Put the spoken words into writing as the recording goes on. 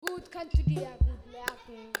kannst du dir ja gut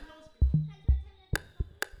merken.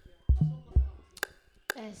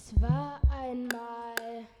 Es war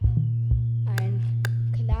einmal ein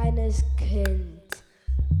kleines Kind.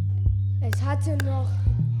 Es hatte noch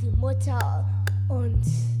die Mutter und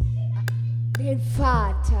den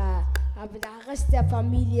Vater, aber der Rest der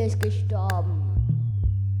Familie ist gestorben.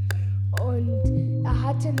 Und er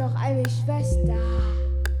hatte noch eine Schwester,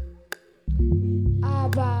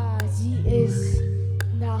 aber sie ist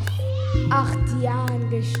nach 8 Jahren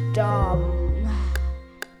gestorben.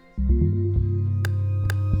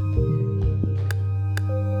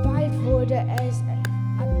 Bald wurde es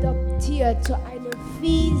adoptiert zu einer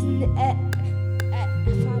fiesen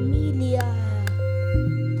Familie.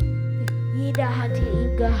 Jeder hatte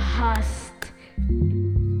ihn gehasst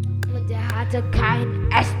und er hatte kein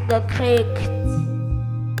Essen gekriegt.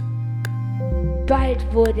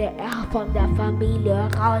 Bald wurde er von der Familie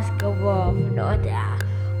rausgeworfen und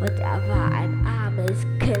er war ein armes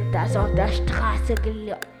Kind, das auf der Straße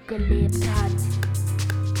gelebt hat.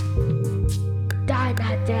 Dann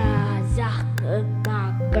hat er Sachen im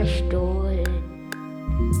Markt gestohlen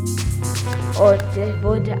und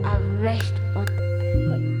wurde erwischt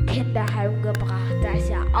und Kinderheim gebracht. Da ist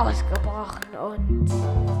er ausgebrochen und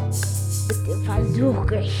mit dem Versuch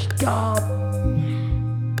gestorben.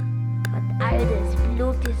 Und all das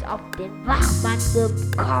Blut ist auf den Wachmann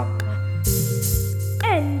gekommen.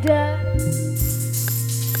 Ende.